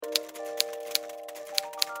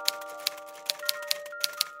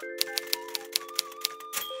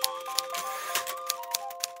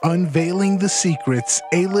unveiling the secrets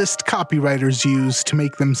A-list copywriters use to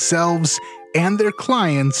make themselves and their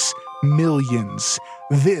clients millions.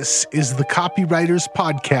 This is the Copywriters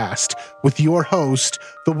Podcast with your host,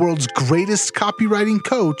 the world's greatest copywriting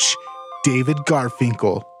coach, David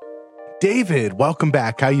Garfinkel. David, welcome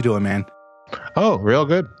back. How you doing, man? Oh, real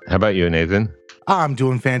good. How about you, Nathan? I'm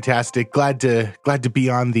doing fantastic. Glad to be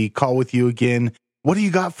on the call with you again. What do you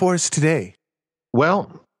got for us today?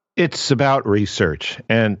 Well, it's about research.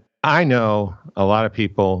 And I know a lot of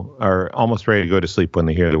people are almost ready to go to sleep when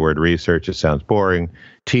they hear the word research. It sounds boring,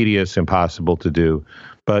 tedious, impossible to do.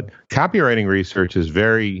 But copywriting research is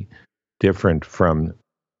very different from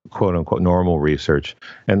quote unquote normal research.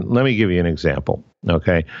 And let me give you an example.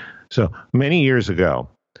 Okay. So many years ago,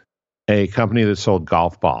 a company that sold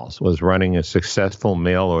golf balls was running a successful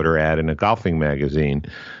mail order ad in a golfing magazine.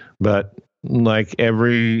 But like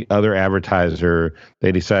every other advertiser,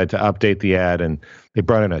 they decided to update the ad and they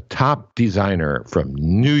brought in a top designer from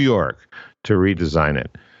New York to redesign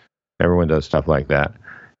it. Everyone does stuff like that.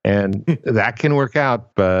 And that can work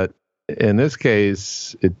out, but in this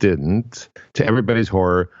case, it didn't. To everybody's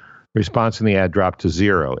horror, response in the ad dropped to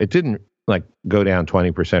zero. It didn't like go down 20%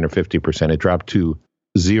 or 50%. It dropped to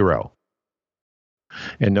zero.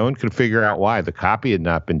 And no one could figure out why. The copy had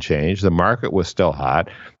not been changed. The market was still hot.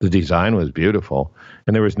 The design was beautiful.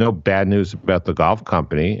 And there was no bad news about the golf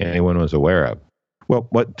company anyone was aware of. Well,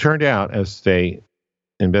 what turned out as they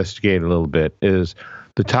investigated a little bit is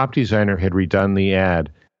the top designer had redone the ad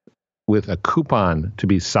with a coupon to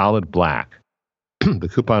be solid black. The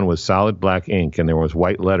coupon was solid black ink, and there was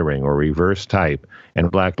white lettering or reverse type and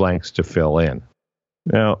black blanks to fill in.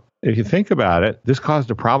 Now, if you think about it, this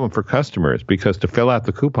caused a problem for customers because to fill out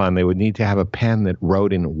the coupon, they would need to have a pen that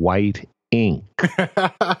wrote in white ink.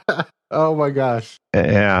 Oh, my gosh.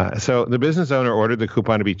 Yeah. So the business owner ordered the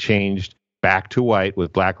coupon to be changed back to white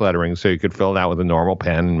with black lettering so you could fill it out with a normal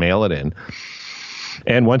pen and mail it in.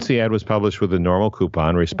 And once the ad was published with a normal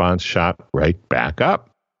coupon, response shot right back up.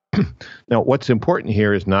 Now, what's important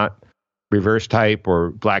here is not reverse type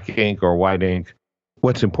or black ink or white ink.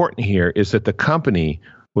 What's important here is that the company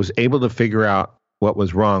was able to figure out what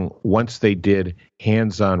was wrong once they did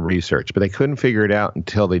hands-on research, but they couldn't figure it out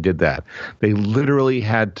until they did that. They literally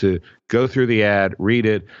had to go through the ad, read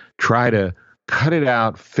it, try to cut it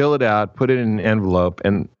out, fill it out, put it in an envelope,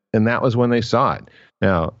 and that was when they saw it.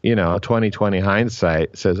 Now, 2020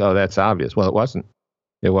 hindsight says, oh, that's obvious. Well, it wasn't.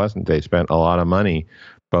 It wasn't. They spent a lot of money,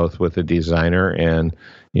 both with the designer and,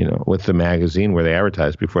 with the magazine where they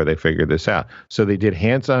advertised before they figured this out. So they did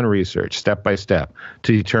hands-on research, step by step,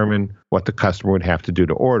 to determine what the customer would have to do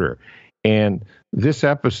to order. And this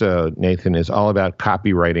episode, Nathan, is all about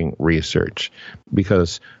copywriting research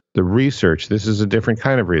because the research, this is a different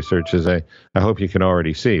kind of research, as I hope you can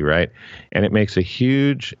already see, right? And it makes a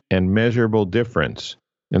huge and measurable difference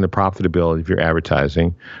in the profitability of your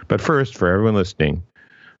advertising. But first, for everyone listening,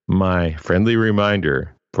 my friendly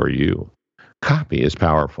reminder for you, copy is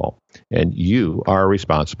powerful, and you are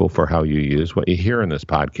responsible for how you use what you hear in this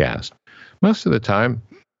podcast. Most of the time,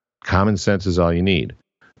 common sense is all you need.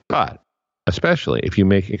 But especially if you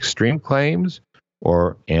make extreme claims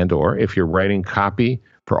or if you're writing copy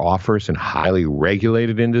for offers in highly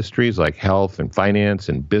regulated industries like health and finance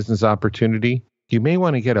and business opportunity, you may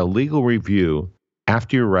want to get a legal review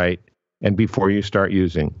after you write and before you start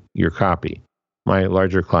using your copy. My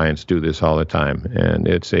larger clients do this all the time, and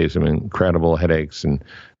it saves them incredible headaches and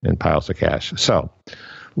piles of cash. So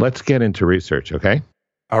let's get into research, okay?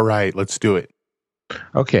 All right, let's do it.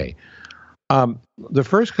 Okay. The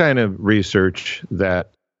first kind of research that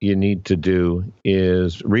you need to do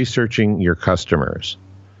is researching your customers,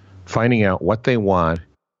 finding out what they want,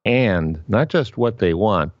 and not just what they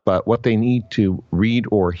want, but what they need to read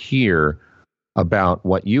or hear about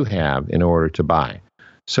what you have in order to buy.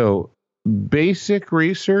 So basic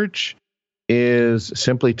research is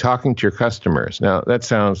simply talking to your customers. Now, that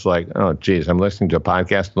sounds like, oh, geez, I'm listening to a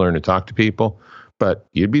podcast to learn to talk to people, but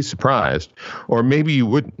you'd be surprised. Or maybe you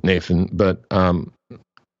wouldn't, Nathan, but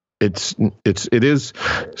it is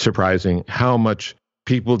surprising how much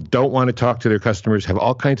people don't want to talk to their customers, have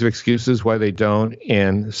all kinds of excuses why they don't.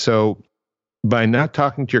 And so by not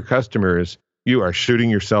talking to your customers, you are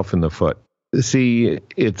shooting yourself in the foot. See,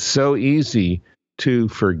 it's so easy to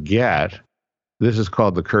forget. This is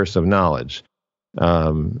called the curse of knowledge,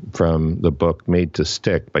 from the book Made to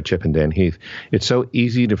Stick by Chip and Dan Heath. It's so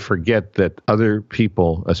easy to forget that other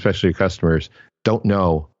people, especially your customers,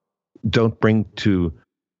 don't bring to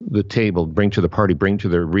the table, bring to the party, bring to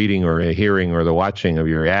the reading or a hearing or the watching of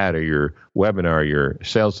your ad or your webinar, your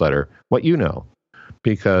sales letter, what you know,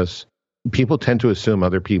 because people tend to assume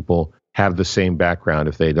other people have the same background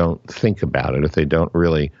if they don't think about it, if they don't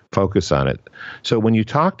really focus on it. So when you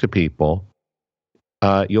talk to people,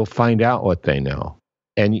 you'll find out what they know.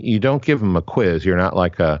 And you don't give them a quiz. You're not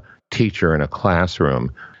like a teacher in a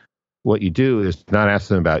classroom. What you do is not ask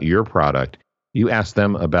them about your product. You ask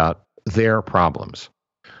them about their problems.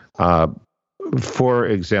 For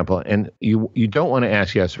example, and you don't want to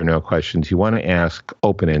ask yes or no questions. You want to ask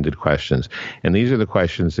open-ended questions. And these are the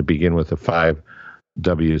questions that begin with the 5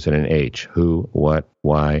 W's and an H: who, what,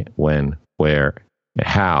 why, when, where,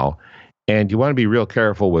 how. And you want to be real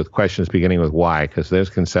careful with questions beginning with why, because those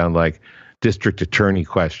can sound like district attorney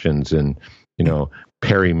questions and,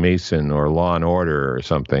 Perry Mason or Law and Order or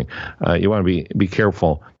something. You want to be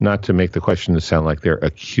careful not to make the questions sound like they're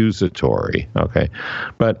accusatory. Okay,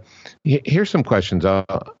 but here's some questions.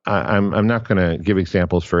 I'm not going to give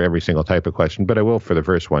examples for every single type of question, but I will for the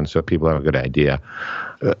first one, so people have a good idea.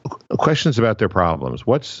 Questions about their problems.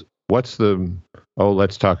 What's the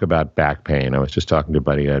let's talk about back pain. I was just talking to a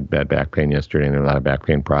buddy who had bad back pain yesterday, and there are a lot of back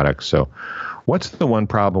pain products. So, what's the one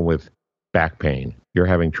problem with back pain you're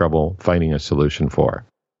having trouble finding a solution for?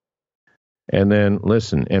 And then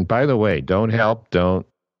listen. And by the way, don't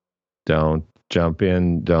jump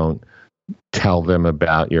in. Don't tell them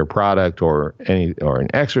about your product or an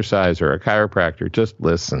exercise or a chiropractor. Just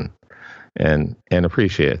listen and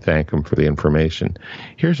appreciate it. Thank them for the information.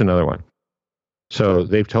 Here's another one. So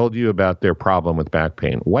they've told you about their problem with back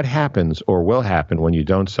pain. What happens or will happen when you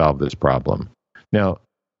don't solve this problem? Now,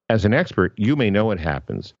 as an expert, you may know what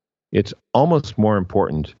happens. It's almost more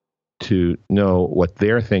important to know what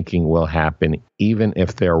they're thinking will happen, even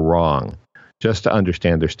if they're wrong, just to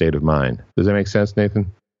understand their state of mind. Does that make sense,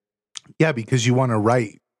 Nathan? Yeah, because you want to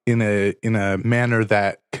write in a manner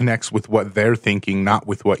that connects with what they're thinking, not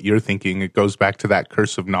with what you're thinking. It goes back to that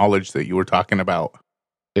curse of knowledge that you were talking about.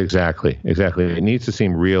 Exactly. It needs to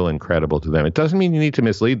seem real and credible to them. It doesn't mean you need to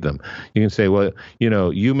mislead them. You can say, well,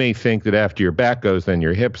 you may think that after your back goes, then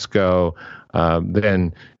your hips go,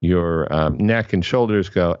 then your neck and shoulders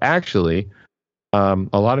go. Actually, a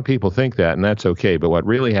lot of people think that, and that's okay. But what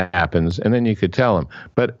really happens, and then you could tell them,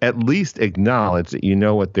 but at least acknowledge that you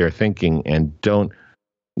know what they're thinking, and don't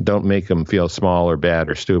make them feel small or bad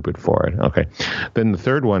or stupid for it. Okay. Then the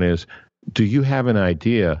third one is, do you have an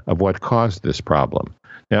idea of what caused this problem?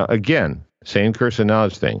 Now, again, same curse of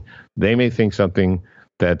knowledge thing. They may think something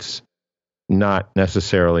that's not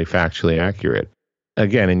necessarily factually accurate.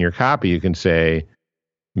 Again, in your copy, you can say,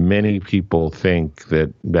 many people think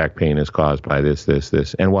that back pain is caused by this.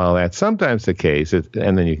 And while that's sometimes the case,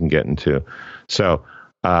 and then you can get into. So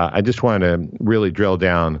I just want to really drill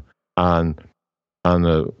down on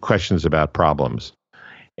the questions about problems.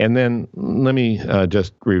 And then let me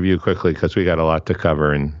just review quickly, because we got a lot to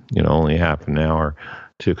cover and only half an hour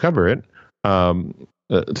to cover it.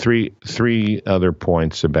 Three other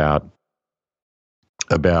points about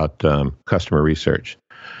customer research.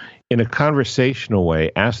 In a conversational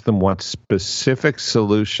way, ask them what specific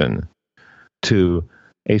solution to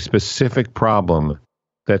a specific problem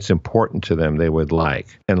that's important to them they would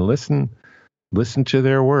like, and listen to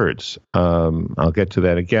their words. I'll get to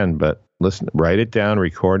that again, but listen, write it down,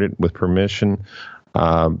 record it with permission,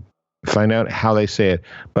 find out how they say it.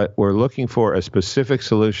 But we're looking for a specific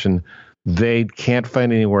solution they can't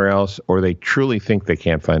find anywhere else, or they truly think they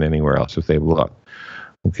can't find anywhere else if they've looked.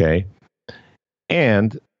 Okay?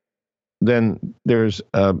 And then there's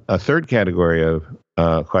a third category of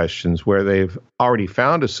questions where they've already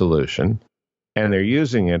found a solution and they're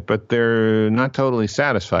using it, but they're not totally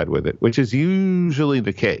satisfied with it, which is usually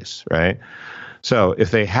the case, right? So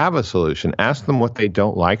if they have a solution, ask them what they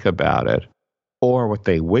don't like about it, or what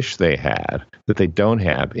they wish they had that they don't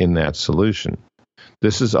have in that solution.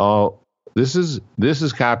 This is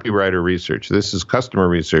copywriter research. This is customer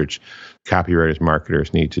research copywriters,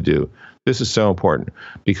 marketers need to do. This is so important,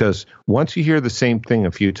 because once you hear the same thing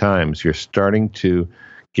a few times, you're starting to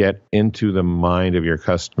get into the mind of your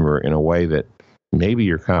customer in a way that maybe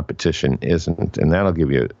your competition isn't, and that'll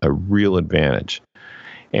give you a real advantage.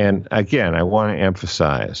 And again, I want to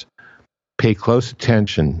emphasize, pay close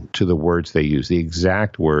attention to the words they use, the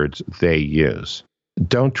exact words they use.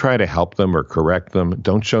 Don't try to help them or correct them.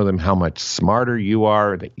 Don't show them how much smarter you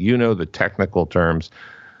are, that you know the technical terms.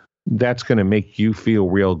 That's going to make you feel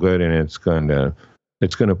real good, and it's going to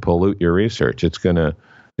pollute your research. It's going to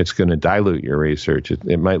dilute your research.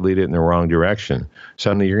 It might lead it in the wrong direction.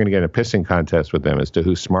 Suddenly you're going to get a pissing contest with them as to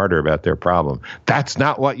who's smarter about their problem. That's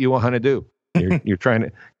not what you want to do. You're trying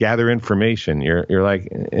to gather information. You're like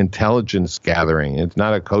intelligence gathering. It's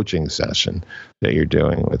not a coaching session that you're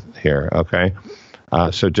doing with here. Okay.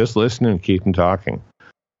 So just listen and keep them talking.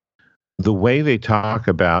 The way they talk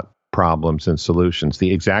about problems and solutions.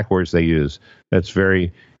 The exact words they use, that's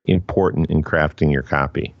very important in crafting your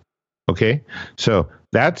copy. Okay, so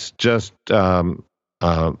that's just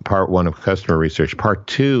part one of customer research. Part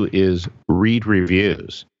two is read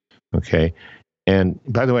reviews. Okay, and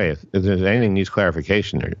by the way, if there's anything needs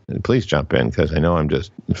clarification, please jump in, because I know I'm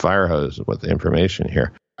just fire hose with the information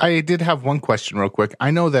here. I did have one question real quick. I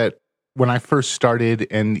know that when I first started,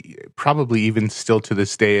 and probably even still to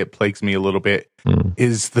this day, it plagues me a little bit,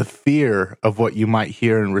 is the fear of what you might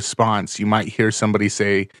hear in response. You might hear somebody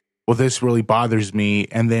say, well, this really bothers me,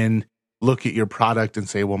 and then look at your product and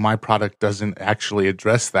say, well, my product doesn't actually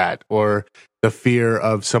address that. Or the fear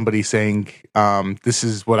of somebody saying, this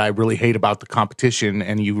is what I really hate about the competition,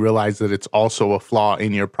 and you realize that it's also a flaw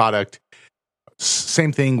in your product.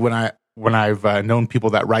 Same thing when I've known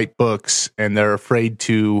people that write books and they're afraid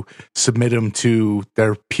to submit them to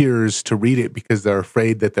their peers to read it because they're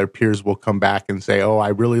afraid that their peers will come back and say, oh, I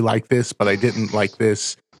really like this, but I didn't like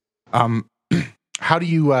this. How do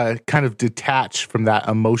you kind of detach from that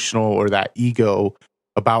emotional or that ego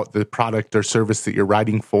about the product or service that you're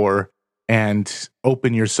writing for and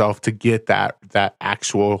open yourself to get that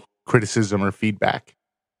actual criticism or feedback?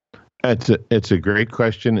 It's a great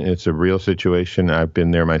question. It's a real situation. I've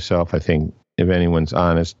been there myself. I think if anyone's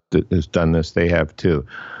honest that has done this, they have too.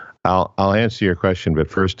 I'll answer your question, but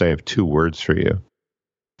first I have two words for you.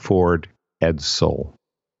 Ford Edsel.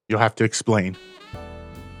 You'll have to explain.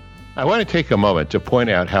 I want to take a moment to point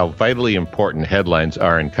out how vitally important headlines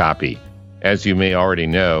are in copy. As you may already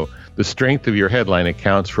know, the strength of your headline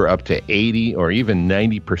accounts for up to 80 or even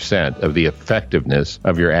 90% of the effectiveness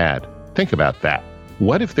of your ad. Think about that.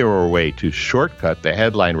 What if there were a way to shortcut the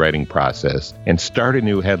headline writing process and start a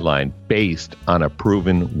new headline based on a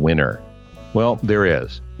proven winner? Well, there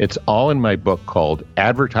is. It's all in my book called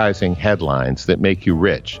Advertising Headlines That Make You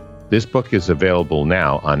Rich. This book is available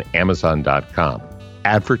now on Amazon.com.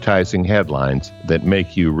 Advertising Headlines That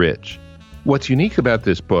Make You Rich. What's unique about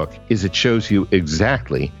this book is it shows you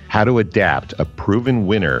exactly how to adapt a proven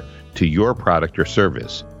winner to your product or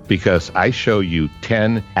service, because I show you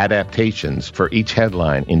 10 adaptations for each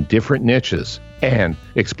headline in different niches and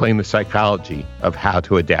explain the psychology of how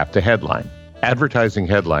to adapt a headline. Advertising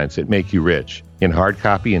Headlines That Make You Rich in hard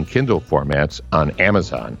copy and Kindle formats on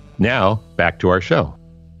Amazon. Now, back to our show.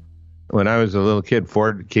 When I was a little kid,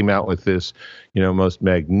 Ford came out with this, most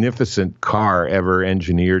magnificent car ever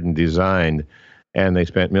engineered and designed, and they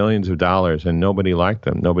spent millions of dollars, and nobody liked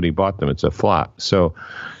them. Nobody bought them. It's a flop. So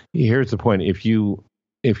here's the point. If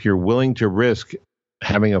you're willing to risk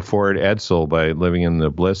having a Ford Edsel by living in the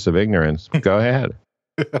bliss of ignorance, go ahead.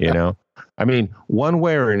 I mean, one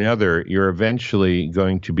way or another, you're eventually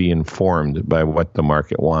going to be informed by what the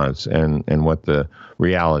market wants and what the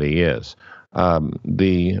reality is.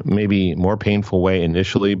 The maybe more painful way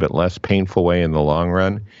initially, but less painful way in the long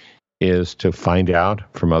run, is to find out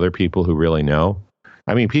from other people who really know.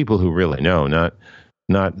 I mean, people who really know, not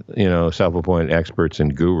self-appointed experts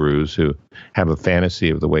and gurus who have a fantasy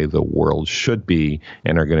of the way the world should be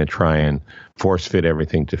and are going to try and force fit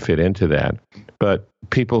everything to fit into that. But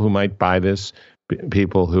people who might buy this,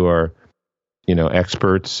 people who are,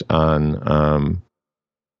 experts on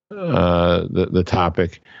the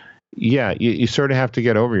topic. Yeah, you sort of have to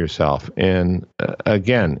get over yourself. And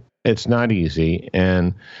again, it's not easy,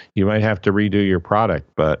 and you might have to redo your product.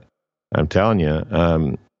 But I'm telling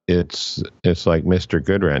you, it's like Mr.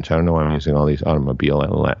 Goodwrench. I don't know why I'm using all these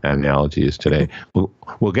automobile analogies today.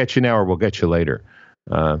 We'll get you now, or we'll get you later.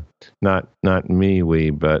 Not me,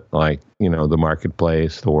 but like the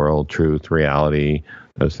marketplace, the world, truth, reality,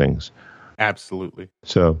 those things. Absolutely.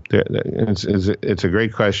 So it's a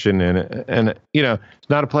great question, and it's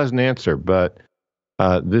not a pleasant answer, but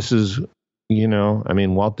this is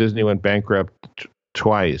Walt Disney went bankrupt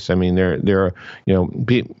twice. I mean,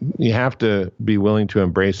 you have to be willing to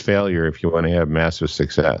embrace failure if you want to have massive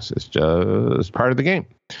success. It's just part of the game.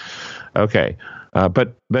 Okay,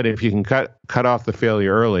 but if you can cut off the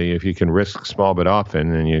failure early, if you can risk small but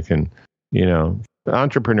often, and you can,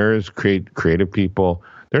 entrepreneurs, creative people,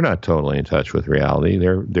 they're not totally in touch with reality.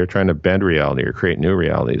 They're trying to bend reality or create new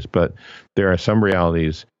realities, but there are some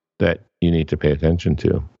realities that you need to pay attention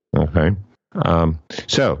to. Okay.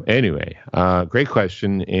 So anyway, great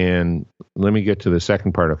question. And let me get to the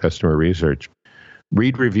second part of customer research.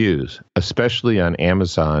 Read reviews, especially on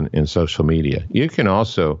Amazon and social media. You can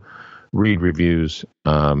also read reviews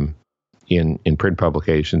in print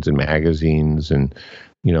publications and magazines and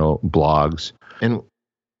blogs. And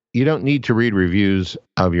you don't need to read reviews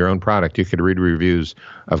of your own product. You could read reviews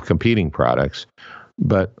of competing products.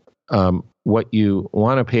 But what you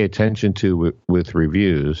want to pay attention to with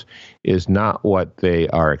reviews is not what they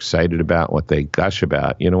are excited about, what they gush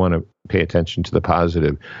about. You don't want to pay attention to the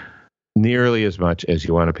positive nearly as much as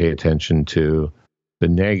you want to pay attention to the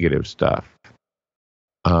negative stuff.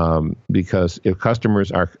 Because if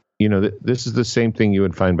customers are, this is the same thing you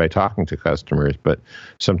would find by talking to customers, but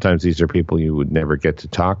sometimes these are people you would never get to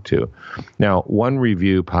talk to. Now, one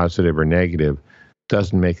review, positive or negative,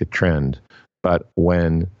 doesn't make a trend, but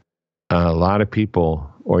when a lot of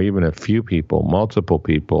people, or even a few people, multiple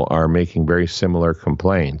people, are making very similar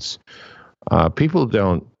complaints, people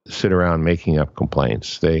don't sit around making up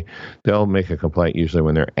complaints. They'll make a complaint usually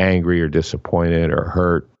when they're angry or disappointed or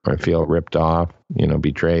hurt or feel ripped off,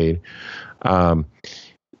 betrayed.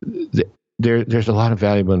 There's a lot of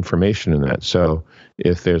valuable information in that. So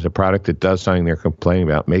if there's a product that does something they're complaining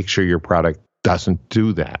about, make sure your product doesn't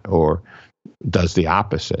do that or does the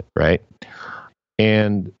opposite, right?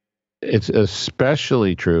 And it's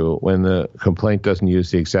especially true when the complaint doesn't use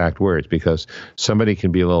the exact words, because somebody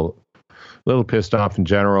can be a little pissed off in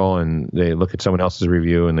general, and they look at someone else's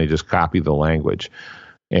review and they just copy the language.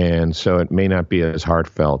 And so it may not be as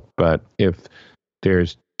heartfelt, but if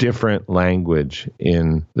there's different language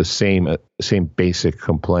in the same basic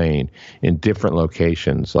complaint in different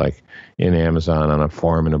locations, like in Amazon, on a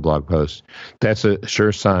forum, in a blog post, that's a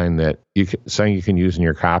sure sign that something you can use in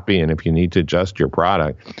your copy. And if you need to adjust your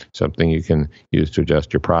product, something you can use to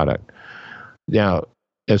adjust your product. Now,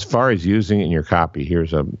 as far as using it in your copy,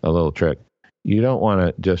 here's a little trick. You don't want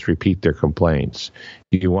to just repeat their complaints.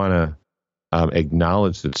 You want to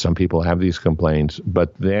acknowledge that some people have these complaints,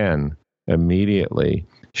 but then immediately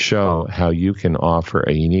show how you can offer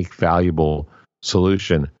a unique, valuable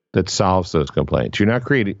solution that solves those complaints. You're not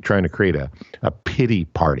trying to create a pity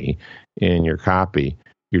party in your copy.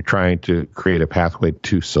 You're trying to create a pathway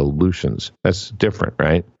to solutions. That's different,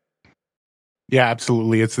 right? Yeah,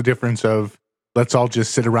 absolutely. It's the difference of let's all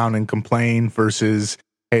just sit around and complain versus,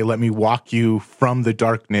 hey, let me walk you from the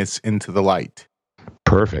darkness into the light.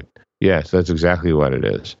 Perfect. Yes, that's exactly what it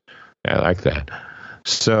is. I like that.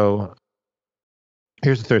 So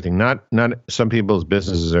here's the third thing. Not some people's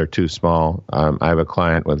businesses are too small. I have a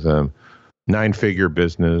client with a 9-figure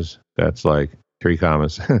business that's like 3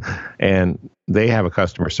 commas, and they have a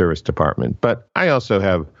customer service department. But I also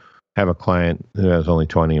have a client who has only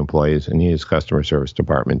 20 employees, and he has a customer service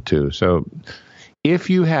department too. So if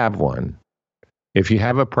you have one, if you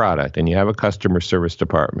have a product and you have a customer service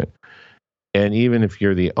department, and even if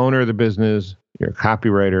you're the owner of the business, you're a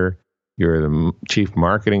copywriter, you're the chief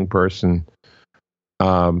marketing person,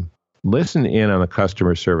 listen in on the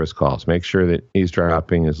customer service calls. Make sure that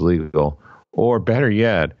eavesdropping is legal. Or better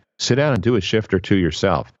yet, sit down and do a shift or two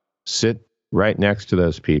yourself. Sit right next to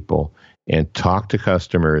those people and talk to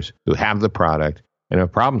customers who have the product and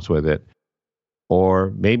have problems with it.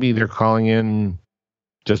 Or maybe they're calling in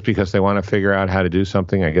just because they want to figure out how to do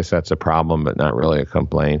something. I guess that's a problem, but not really a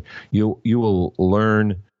complaint. You will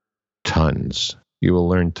learn tons. You will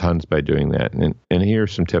learn tons by doing that. And here are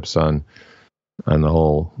some tips on the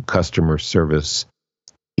whole customer service,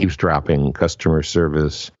 eavesdropping, customer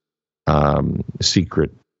service,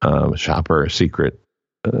 secret shopper, secret,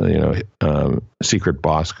 secret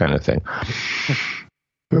boss kind of thing.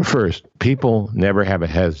 First, people never have a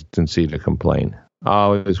hesitancy to complain.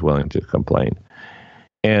 Always willing to complain.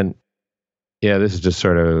 And yeah, this is just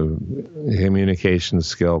sort of communication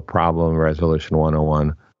skill problem resolution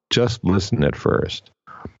 101. Just listen at first.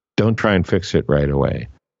 Don't try and fix it right away.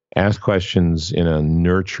 Ask questions in a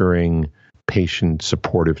nurturing, patient,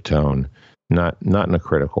 supportive tone, not in a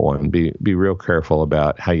critical one. Be real careful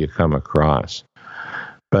about how you come across.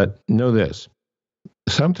 But know this.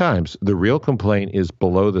 Sometimes the real complaint is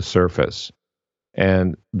below the surface.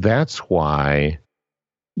 And that's why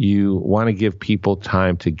you want to give people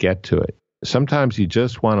time to get to it. Sometimes you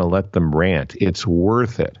just want to let them rant. It's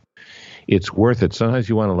worth it. It's worth it. Sometimes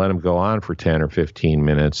you want to let them go on for 10 or 15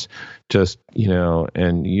 minutes, just,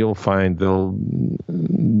 and you'll find they'll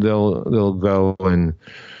go in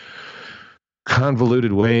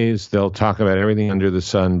convoluted ways. They'll talk about everything under the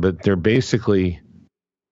sun, but they're basically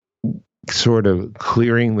sort of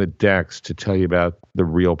clearing the decks to tell you about the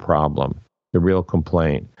real problem, the real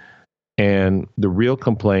complaint. And the real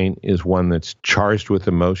complaint is one that's charged with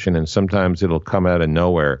emotion, and sometimes it'll come out of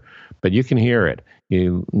nowhere, but you can hear it.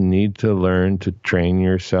 You need to learn to train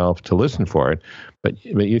yourself to listen for it, but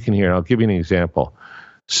you can hear it. I'll give you an example.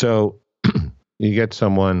 So you get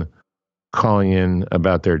someone calling in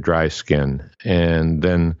about their dry skin, and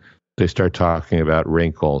then they start talking about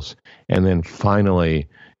wrinkles, and then finally,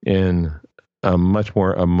 in a much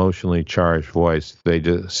more emotionally charged voice, they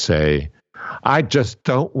just say, I just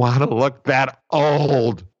don't want to look that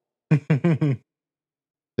old.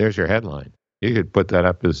 There's your headline. You could put that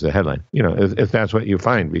up as the headline, if that's what you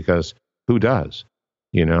find, because who does,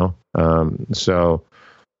 So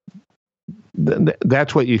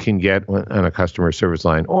that's what you can get on a customer service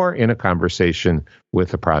line or in a conversation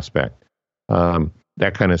with a prospect.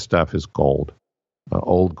 That kind of stuff is gold,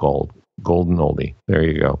 old gold, golden oldie. There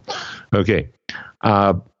you go. Okay.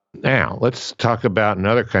 Now let's talk about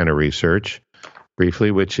another kind of research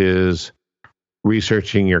briefly, which is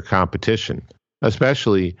researching your competition,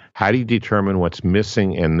 especially how do you determine what's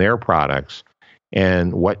missing in their products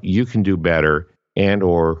and what you can do better and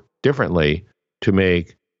or differently to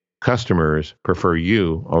make customers prefer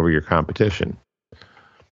you over your competition.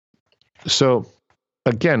 So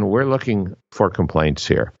again, we're looking for complaints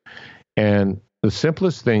here. And the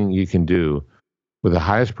simplest thing you can do with the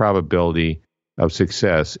highest probability of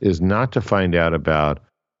success is not to find out about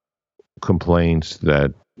complaints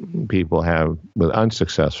that people have with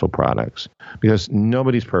unsuccessful products, because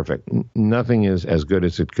nobody's perfect. Nothing is as good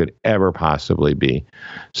as it could ever possibly be.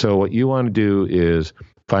 So what you want to do is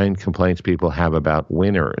find complaints people have about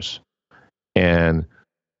winners and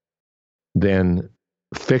then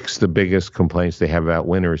fix the biggest complaints they have about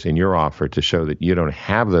winners in your offer to show that you don't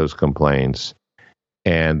have those complaints,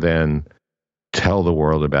 and then tell the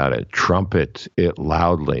world about it, trumpet it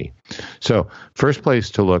loudly. So first place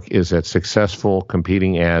to look is at successful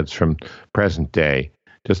competing ads from present day.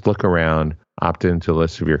 Just look around, opt into a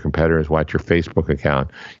list of your competitors, watch your Facebook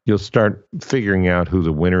account. You'll start figuring out who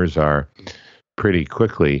the winners are pretty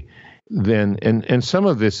quickly. Then, and some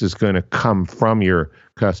of this is going to come from your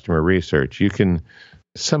customer research. You can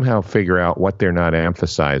somehow figure out what they're not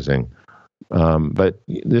emphasizing. But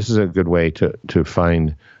this is a good way to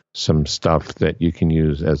find some stuff that you can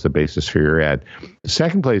use as the basis for your ad. The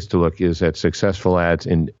second place to look is at successful ads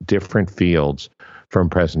in different fields from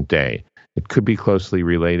present day. It could be closely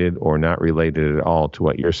related or not related at all to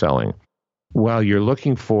what you're selling. While you're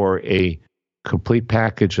looking for a complete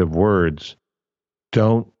package of words,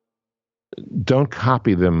 don't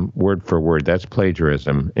copy them word for word. That's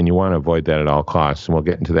plagiarism, and you want to avoid that at all costs, and we'll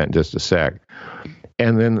get into that in just a sec.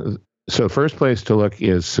 And then so first place to look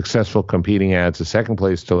is successful competing ads. The second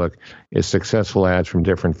place to look is successful ads from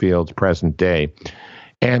different fields, present day.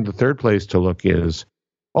 And the third place to look is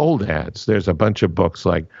old ads. There's a bunch of books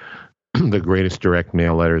like The Greatest Direct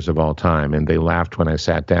Mail Letters of All Time, and they laughed when I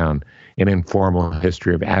sat down, An Informal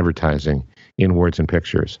History of Advertising in Words and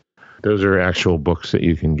Pictures. Those are actual books that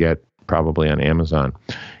you can get probably on Amazon.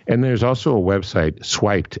 And there's also a website,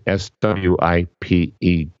 Swiped, SWIPED.co.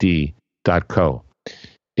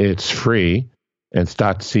 It's free, and it's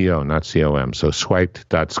 .co, not .com, so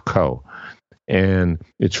swiped.co. And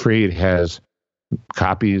it's free. It has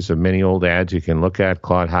copies of many old ads you can look at,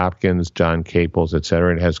 Claude Hopkins, John Caples,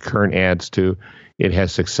 etc. It has current ads, too. It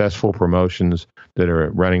has successful promotions that are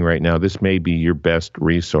running right now. This may be your best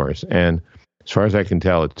resource. And as far as I can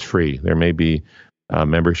tell, it's free. There may be a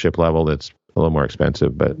membership level that's a little more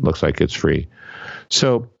expensive, but it looks like it's free.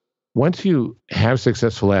 So once you have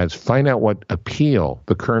successful ads, find out what appeal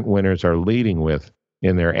the current winners are leading with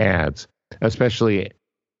in their ads, especially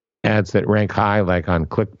ads that rank high like on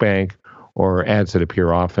ClickBank or ads that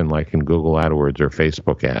appear often like in Google AdWords or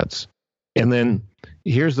Facebook ads. And then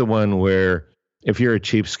here's the one where if you're a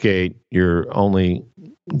cheapskate, you're only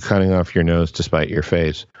cutting off your nose to spite your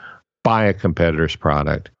face. Buy a competitor's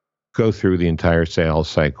product. Go through the entire sales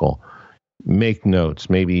cycle. Make notes,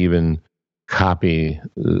 maybe even copy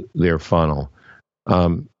their funnel.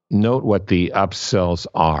 Note what the upsells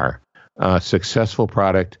are. Successful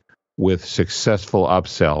product with successful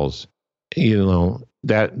upsells,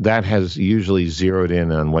 that has usually zeroed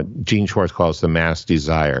in on what Gene Schwartz calls the mass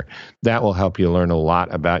desire. That will help you learn a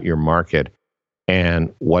lot about your market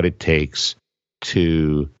and what it takes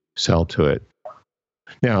to sell to it.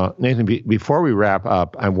 Now, Nathan, before we wrap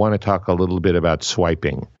up, I want to talk a little bit about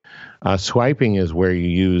swiping. Swiping is where you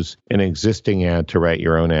use an existing ad to write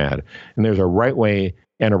your own ad. And there's a right way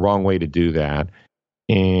and a wrong way to do that.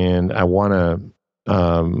 And I want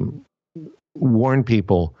to warn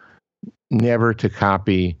people never to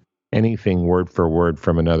copy anything word for word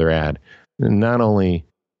from another ad. Not only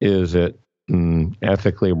is it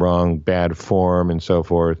ethically wrong, bad form, and so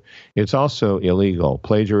forth, it's also illegal.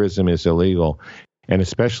 Plagiarism is illegal. And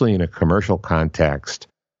especially in a commercial context,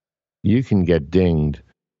 you can get dinged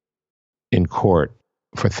in court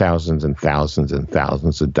for thousands and thousands and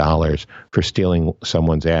thousands of dollars for stealing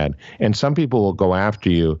someone's ad. And some people will go after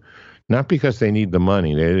you, not because they need the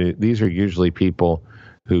money. These are usually people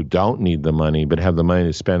who don't need the money, but have the money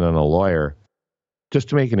to spend on a lawyer just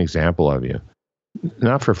to make an example of you.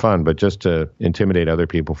 not for fun, but just to intimidate other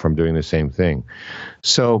people from doing the same thing.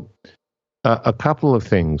 So a couple of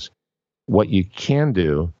things. What you can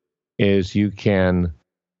do is you can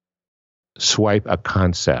swipe a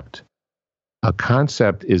concept. A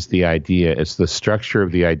concept is the idea. It's the structure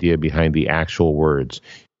of the idea behind the actual words.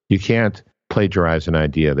 You can't plagiarize an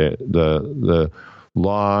idea. The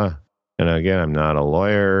law, and again, I'm not a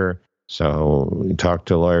lawyer, so talk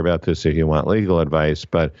to a lawyer about this if you want legal advice,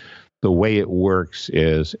 but the way it works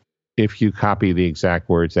is if you copy the exact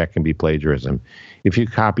words, that can be plagiarism. If you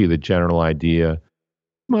copy the general idea,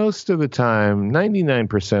 most of the time,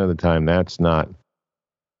 99% of the time, that's not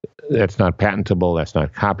patentable, that's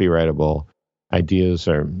not copyrightable. Ideas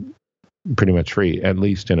are pretty much free, at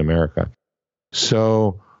least in America.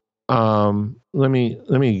 So let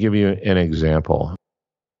me give you an example.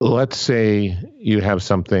 Let's say you have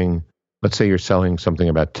something. Let's say you're selling something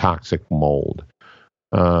about toxic mold,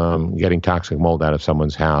 getting toxic mold out of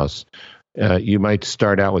someone's house. You might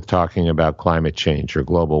start out with talking about climate change or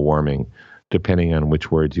global warming, depending on which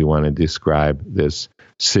words you want to describe this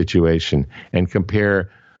situation, and compare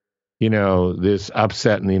this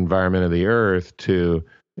upset in the environment of the earth to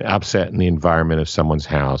upset in the environment of someone's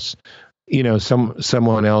house.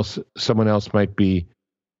 Someone else might be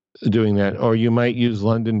doing that, or you might use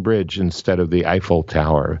London Bridge instead of the Eiffel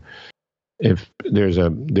Tower. If there's a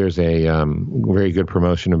very good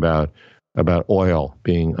promotion about oil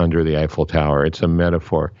being under the Eiffel Tower, it's a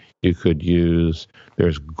metaphor. You could use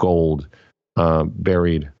there's gold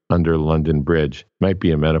buried under London Bridge. Might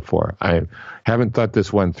be a metaphor. I haven't thought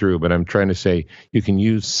this one through, but I'm trying to say you can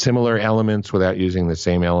use similar elements without using the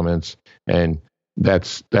same elements, and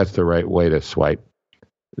that's the right way to swipe.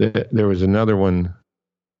 There was another one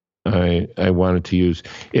I wanted to use.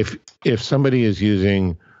 If somebody is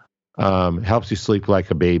using helps you sleep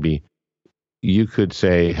like a baby, you could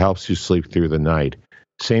say helps you sleep through the night.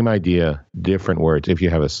 Same idea, different words. If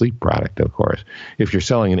you have a sleep product, of course. If you're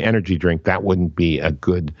selling an energy drink, that wouldn't be a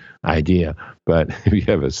good idea. But if you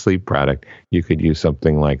have a sleep product, you could use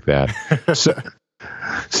something like that.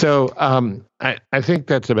 So I think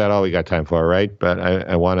that's about all we got time for, right? But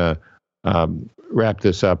I want to wrap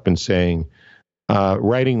this up in saying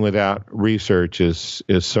writing without research is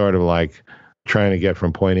sort of like trying to get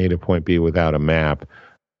from point A to point B without a map.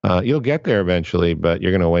 You'll get there eventually, but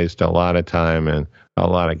you're going to waste a lot of time and a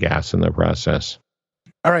lot of gas in the process.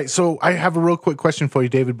 All right. So I have a real quick question for you,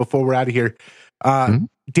 David, before we're out of here.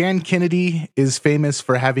 Dan Kennedy is famous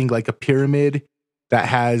for having like a pyramid that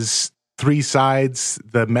has three sides: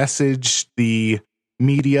 the message, the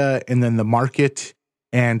media, and then the market.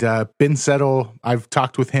 And Ben Settle, I've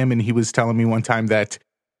talked with him, and he was telling me one time that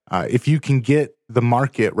if you can get the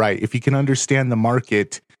market right, if you can understand the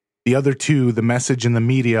market, the other two, the message and the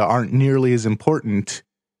media, aren't nearly as important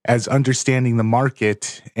as understanding the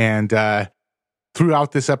market. And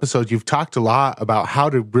throughout this episode, you've talked a lot about how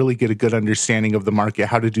to really get a good understanding of the market,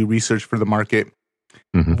 how to do research for the market.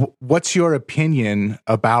 Mm-hmm. What's your opinion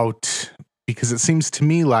about, because it seems to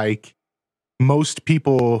me like most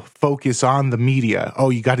people focus on the media. Oh,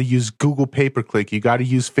 you got to use Google pay-per-click. You got to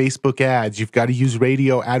use Facebook ads. You've got to use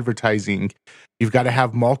radio advertising. You've got to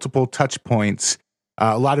have multiple touch points.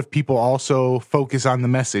 A lot of people also focus on the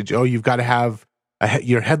message. Oh, you've got to have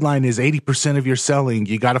your headline is 80% of your selling.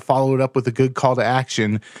 You got to follow it up with a good call to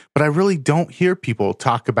action. But I really don't hear people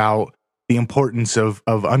talk about the importance of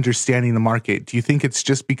understanding the market. Do you think it's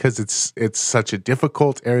just because it's such a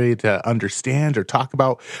difficult area to understand or talk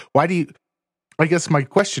about? I guess my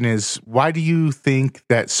question is, why do you think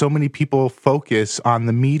that so many people focus on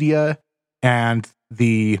the media and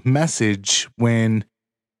the message when,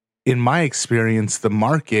 in my experience, the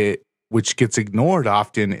market, which gets ignored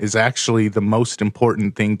often, is actually the most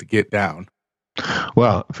important thing to get down?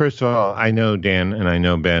 Well, first of all, I know Dan and I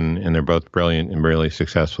know Ben, and they're both brilliant and really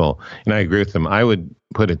successful, and I agree with them. I would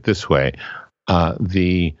put it this way.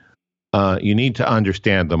 You need to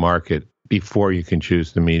understand the market before you can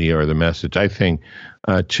choose the media or the message. I think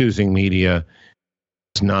choosing media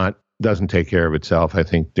doesn't take care of itself. I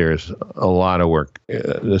think there's a lot of work,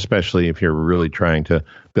 especially if you're really trying to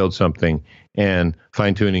build something, and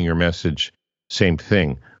fine-tuning your message, same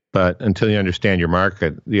thing. But until you understand your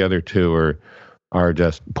market, the other two are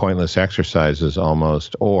just pointless exercises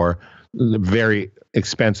almost, or very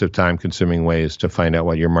expensive, time-consuming ways to find out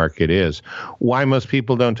what your market is. Why most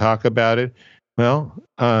people don't talk about it? Well,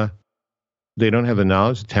 they don't have the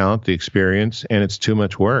knowledge, the talent, the experience, and it's too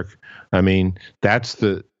much work. I mean, that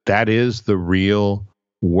is the real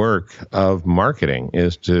work of marketing,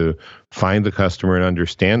 is to find the customer and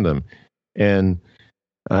understand them. And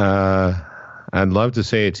I'd love to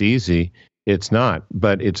say it's easy. It's not,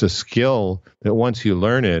 but it's a skill that once you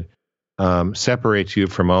learn it, separates you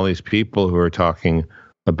from all these people who are talking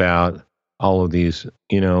about all of these,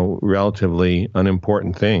 relatively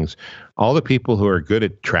unimportant things. All the people who are good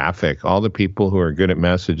at traffic, all the people who are good at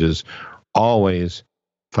messages, always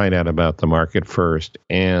find out about the market first,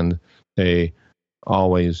 and they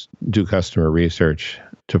always do customer research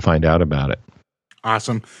to find out about it.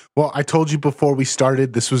 Awesome. Well, I told you before we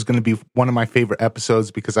started, this was going to be one of my favorite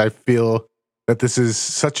episodes because I feel that this is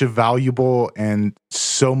such a valuable and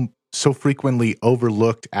so frequently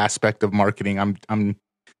overlooked aspect of marketing. I'm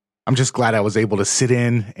just glad I was able to sit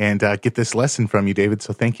in and get this lesson from you, David.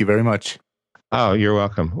 So thank you very much. Oh, you're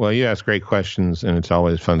welcome. Well, you ask great questions, and it's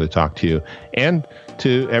always fun to talk to you and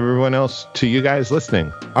to everyone else, to you guys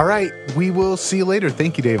listening. All right. We will see you later.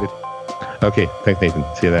 Thank you, David. Okay. Thanks, Nathan.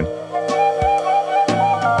 See you then.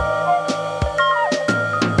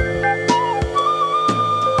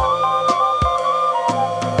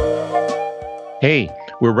 Hey,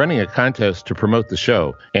 we're running a contest to promote the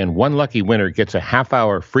show, and one lucky winner gets a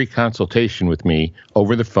half-hour free consultation with me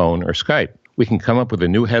over the phone or Skype. We can come up with a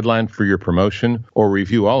new headline for your promotion or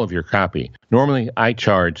review all of your copy. Normally, I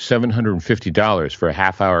charge $750 for a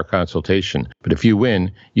half-hour consultation, but if you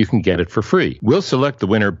win, you can get it for free. We'll select the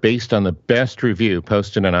winner based on the best review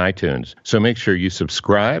posted on iTunes, so make sure you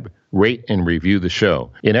subscribe, rate, and review the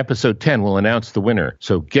show. In episode 10, we'll announce the winner,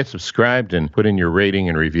 so get subscribed and put in your rating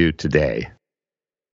and review today.